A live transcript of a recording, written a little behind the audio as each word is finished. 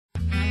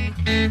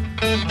I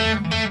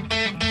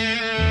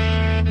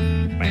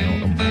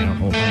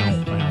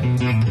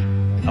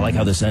like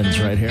how this ends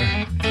right here.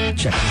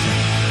 Check this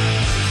out.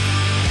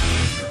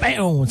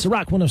 Bam! It's a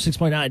Rock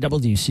 106.9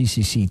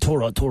 WCCC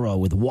Torah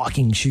with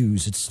Walking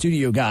Shoes. It's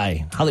Studio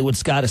Guy, Hollywood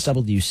Scott. It's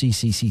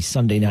WCCC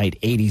Sunday night,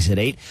 80s at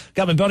 8.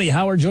 Got my buddy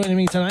Howard joining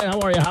me tonight. How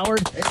are you,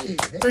 Howard? Hey.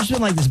 There's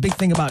been like this big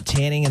thing about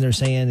tanning, and they're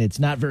saying it's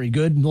not very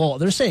good. Well,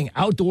 they're saying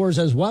outdoors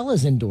as well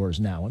as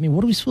indoors now. I mean,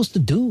 what are we supposed to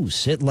do?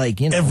 Sit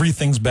like,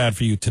 Everything's bad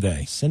for you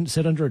today.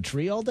 Sit under a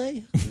tree all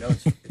day? You know,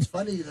 it's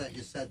funny that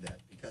you said that,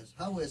 because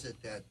how is it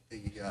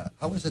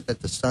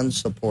that the sun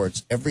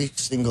supports every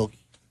single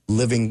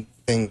living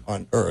thing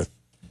on Earth,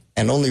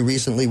 and only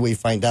recently we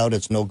find out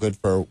it's no good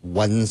for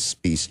one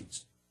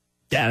species?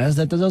 Yeah,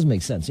 that does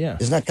make sense, yeah.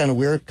 Isn't that kind of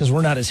weird? Because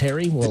we're not as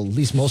hairy, well, at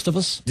least most of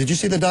us. Did you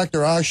see the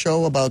Dr. Oz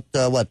show about,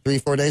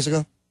 3-4 days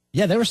ago?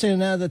 Yeah, they were saying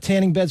the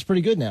tanning bed's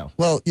pretty good now.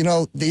 Well, you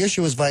know, the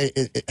issue is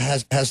it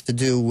has to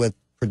do with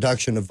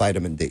production of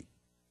vitamin D.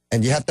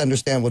 And you have to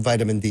understand what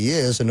vitamin D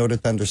is in order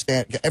to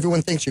understand.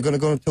 Everyone thinks you're going to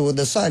go into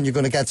the sun, you're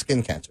going to get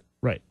skin cancer.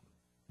 Right.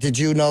 Did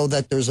you know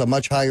that there's a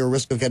much higher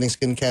risk of getting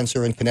skin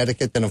cancer in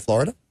Connecticut than in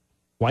Florida?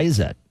 Why is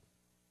that?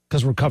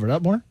 Because we're covered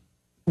up more?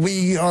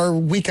 We are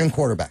weekend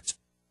quarterbacks,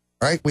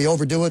 right? We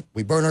overdo it.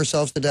 We burn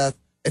ourselves to death.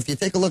 If you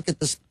take a look at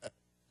this,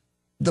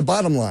 the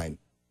bottom line,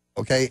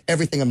 okay,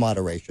 everything in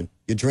moderation.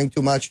 You drink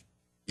too much,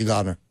 you're a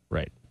goner.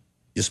 Right.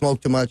 You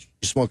smoke too much,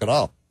 you smoke at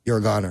all, you're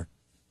a goner.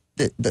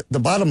 The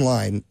bottom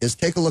line is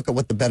take a look at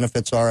what the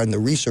benefits are and the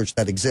research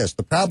that exists.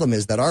 The problem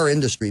is that our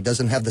industry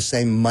doesn't have the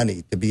same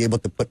money to be able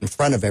to put in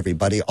front of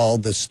everybody all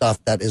the stuff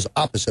that is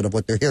opposite of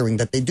what they're hearing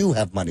that they do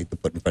have money to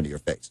put in front of your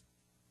face.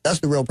 That's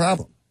the real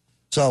problem.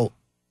 So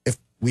if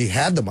we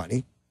had the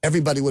money,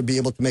 everybody would be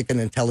able to make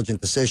an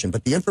intelligent decision.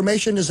 But the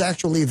information is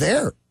actually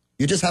there.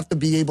 You just have to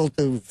be able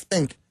to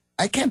think,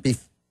 I can't be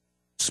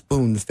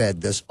spoon-fed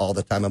this all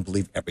the time and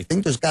believe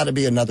everything. There's got to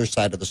be another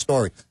side of the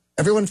story.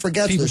 Everyone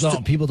forgets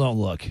People don't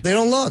look. They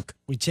don't look.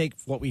 We take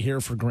what we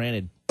hear for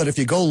granted. But if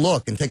you go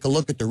look and take a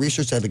look at the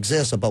research that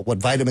exists about what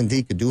vitamin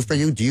D could do for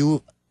you, do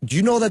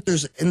you know that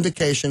there's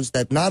indications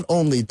that not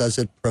only does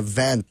it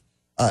prevent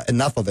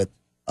enough of it,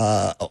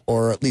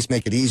 or at least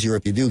make it easier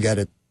if you do get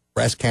it,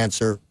 breast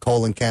cancer,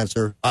 colon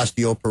cancer,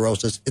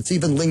 osteoporosis, it's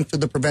even linked to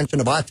the prevention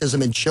of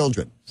autism in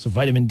children. So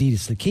vitamin D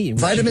is the key.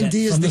 Vitamin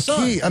D is the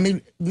key. I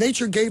mean,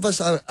 nature gave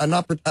us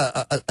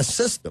a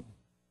system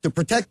to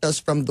protect us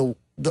from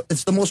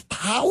it's the most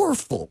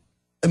powerful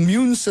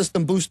immune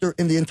system booster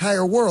in the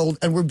entire world,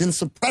 and we've been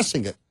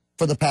suppressing it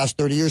for the past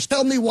 30 years.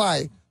 Tell me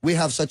why we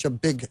have such a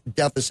big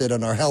deficit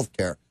in our health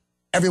care.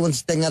 Everyone's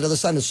staying out of the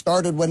sun. It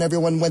started when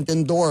everyone went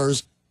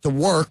indoors to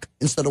work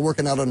instead of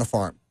working out on a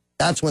farm.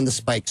 That's when the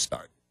spikes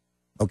started,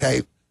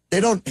 okay?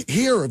 They don't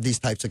hear of these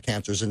types of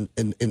cancers in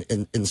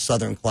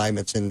southern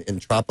climates, in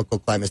tropical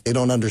climates. They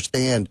don't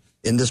understand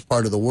in this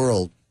part of the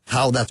world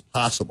how that's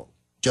possible.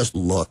 Just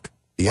look.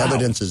 The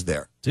evidence is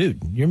there.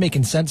 Dude, you're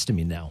making sense to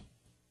me now.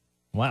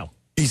 Wow.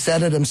 He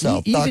said it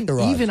himself, Dr.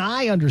 Oz. Even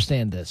I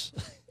understand this.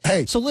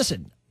 Hey. So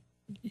listen,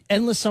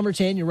 Endless Summer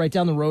Tan, you're right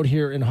down the road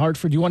here in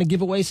Hartford. You want to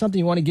give away something?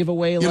 You want to give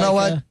away You know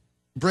what?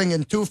 Bring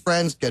in 2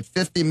 friends, get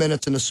 50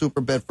 minutes in a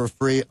super bed for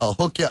free. I'll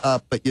hook you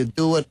up, but you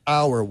do it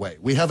our way.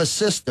 We have a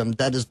system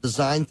that is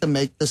designed to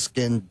make the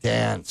skin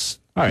dance.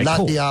 All right, not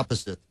cool. the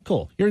opposite.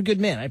 Cool. You're a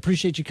good man. I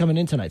appreciate you coming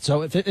in tonight.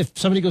 So if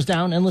somebody goes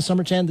down, Endless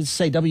Summer Tan, just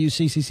say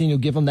WCCC and you'll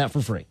give them that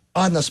for free.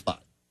 On the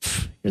spot.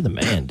 You're the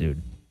man,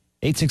 dude.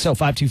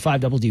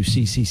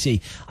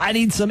 860-525-WCCC. I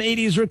need some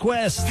 80s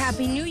requests.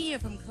 Happy New Year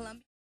from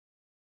Columbia.